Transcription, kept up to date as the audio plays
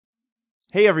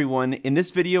Hey everyone, in this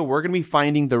video we're going to be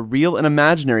finding the real and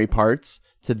imaginary parts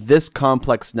to this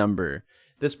complex number.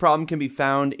 This problem can be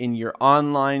found in your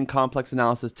online complex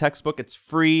analysis textbook. It's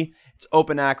free, it's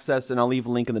open access, and I'll leave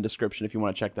a link in the description if you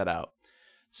want to check that out.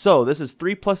 So this is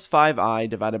 3 plus 5i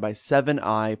divided by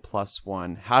 7i plus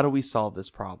 1. How do we solve this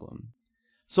problem?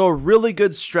 So a really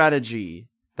good strategy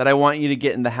that I want you to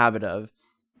get in the habit of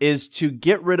is to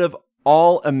get rid of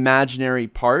all imaginary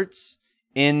parts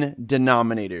in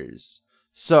denominators.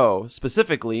 So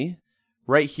specifically,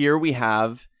 right here we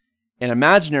have an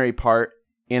imaginary part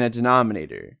in a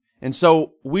denominator. And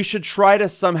so we should try to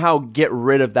somehow get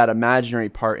rid of that imaginary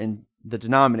part in the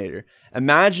denominator.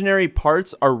 Imaginary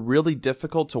parts are really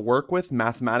difficult to work with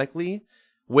mathematically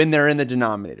when they're in the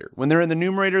denominator. When they're in the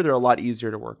numerator, they're a lot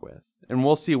easier to work with. And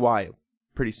we'll see why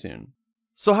pretty soon.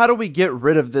 So how do we get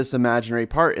rid of this imaginary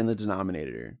part in the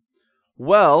denominator?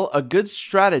 Well, a good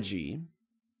strategy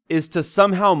is to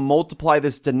somehow multiply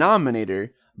this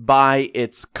denominator by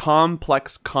its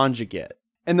complex conjugate.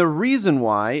 And the reason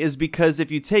why is because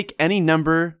if you take any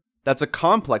number that's a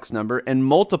complex number and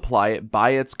multiply it by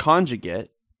its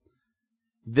conjugate,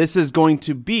 this is going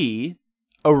to be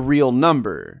a real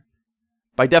number.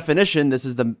 By definition, this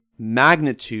is the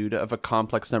magnitude of a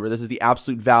complex number. This is the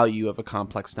absolute value of a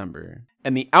complex number.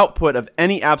 And the output of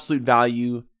any absolute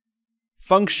value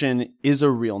function is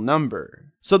a real number.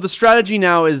 So the strategy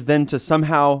now is then to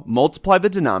somehow multiply the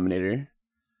denominator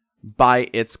by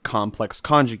its complex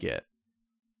conjugate.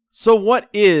 So what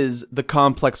is the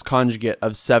complex conjugate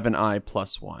of 7i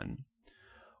plus 1?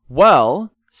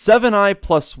 Well, 7i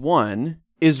plus 1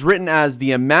 is written as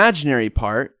the imaginary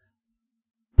part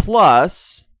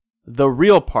plus the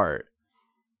real part,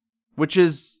 which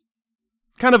is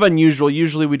kind of unusual.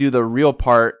 Usually we do the real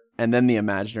part and then the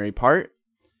imaginary part.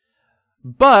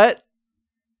 But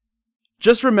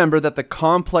just remember that the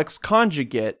complex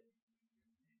conjugate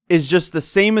is just the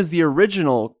same as the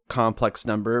original complex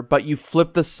number, but you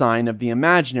flip the sign of the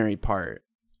imaginary part.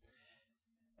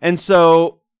 And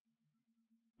so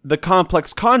the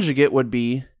complex conjugate would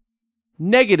be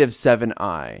negative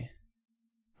 7i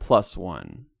plus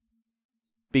 1,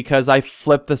 because I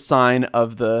flipped the sign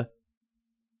of the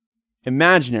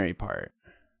imaginary part.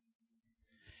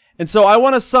 And so I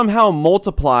want to somehow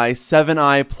multiply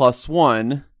 7i plus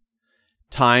 1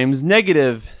 times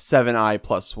negative 7i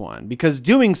plus 1, because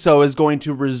doing so is going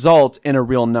to result in a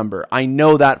real number. I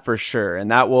know that for sure,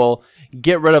 and that will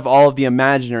get rid of all of the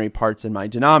imaginary parts in my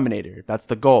denominator. That's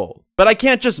the goal. But I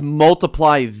can't just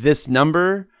multiply this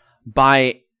number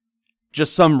by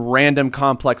just some random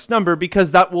complex number,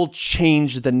 because that will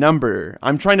change the number.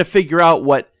 I'm trying to figure out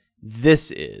what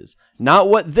this is, not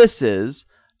what this is,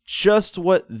 just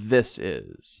what this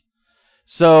is.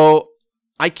 So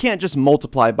I can't just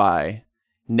multiply by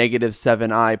negative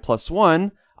 7i plus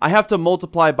 1. I have to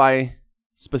multiply by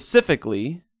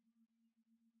specifically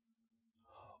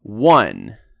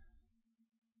 1.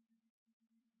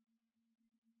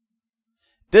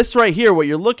 This right here, what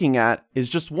you're looking at, is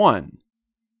just 1.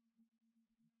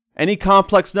 Any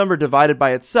complex number divided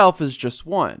by itself is just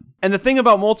 1. And the thing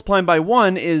about multiplying by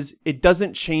 1 is it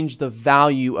doesn't change the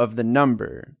value of the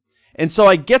number. And so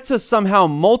I get to somehow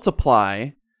multiply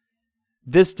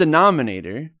this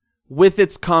denominator with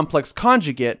its complex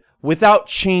conjugate without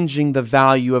changing the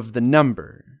value of the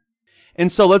number.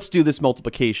 And so let's do this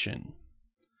multiplication.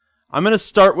 I'm going to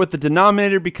start with the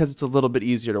denominator because it's a little bit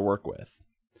easier to work with.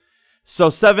 So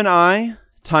 7i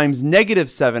times negative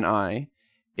 7i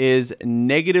is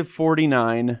negative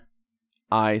 49i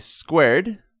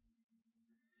squared,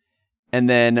 and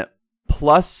then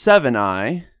plus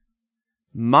 7i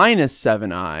minus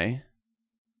 7i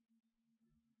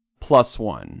plus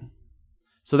 1.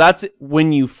 So that's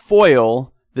when you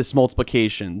FOIL this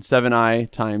multiplication. 7i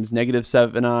times negative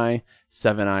 7i,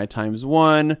 7i times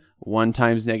 1, 1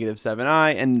 times negative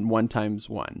 7i, and 1 times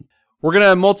 1. We're going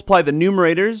to multiply the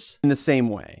numerators in the same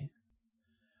way.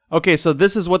 Okay, so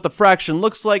this is what the fraction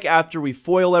looks like after we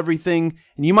FOIL everything.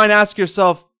 And you might ask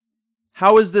yourself,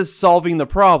 how is this solving the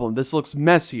problem? This looks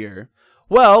messier.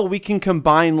 Well, we can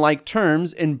combine like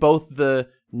terms in both the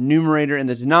numerator and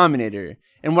the denominator.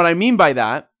 And what I mean by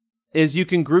that is you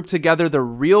can group together the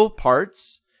real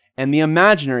parts and the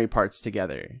imaginary parts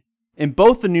together in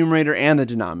both the numerator and the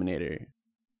denominator.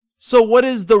 So what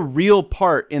is the real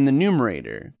part in the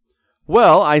numerator?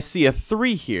 Well, I see a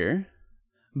 3 here.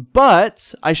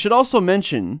 But I should also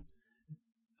mention,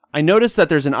 I noticed that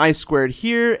there's an I squared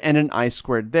here and an I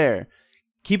squared there.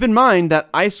 Keep in mind that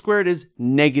I squared is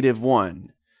negative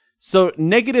 1. So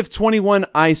negative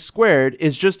 21i squared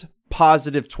is just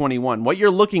positive 21. What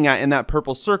you're looking at in that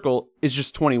purple circle is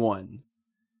just 21.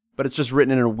 But it's just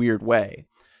written in a weird way.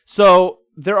 So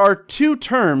there are two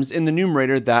terms in the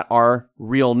numerator that are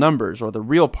real numbers, or the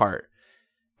real part,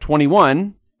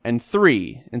 21 and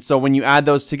 3. And so when you add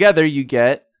those together, you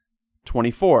get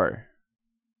 24.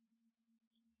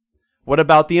 What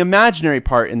about the imaginary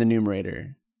part in the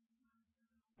numerator?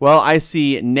 Well, I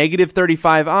see negative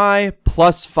 35i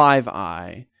plus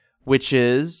 5i, which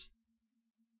is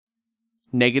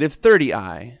negative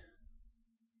 30i.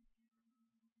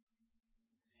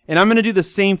 And I'm going to do the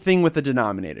same thing with the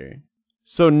denominator.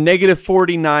 So negative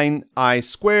 49i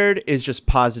squared is just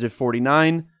positive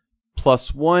 49,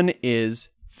 plus 1 is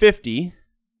 50.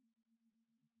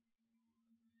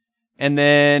 And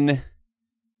then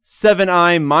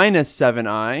 7i minus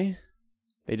 7i,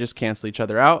 they just cancel each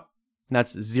other out, and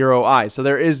that's 0i. So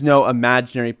there is no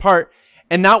imaginary part,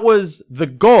 and that was the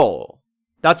goal.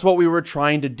 That's what we were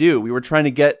trying to do. We were trying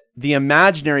to get the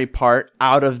imaginary part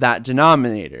out of that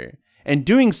denominator. And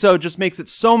doing so just makes it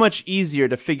so much easier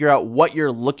to figure out what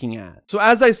you're looking at. So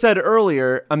as I said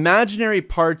earlier, imaginary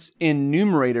parts in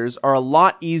numerators are a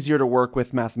lot easier to work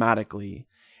with mathematically.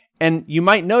 And you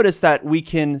might notice that we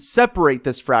can separate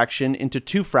this fraction into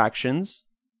two fractions.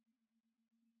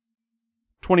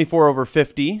 24 over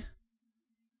 50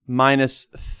 minus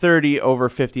 30 over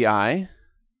 50i.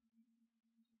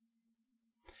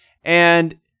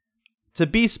 And to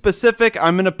be specific,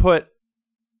 I'm going to put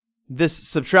this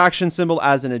subtraction symbol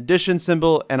as an addition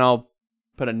symbol, and I'll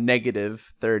put a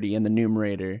negative 30 in the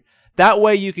numerator. That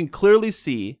way you can clearly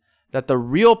see that the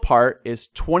real part is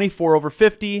 24 over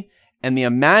 50, and the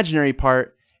imaginary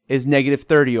part is negative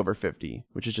 30 over 50,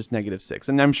 which is just negative 6.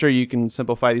 And I'm sure you can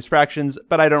simplify these fractions,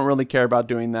 but I don't really care about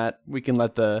doing that. We can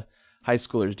let the high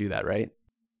schoolers do that, right?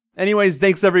 Anyways,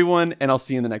 thanks everyone, and I'll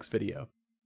see you in the next video.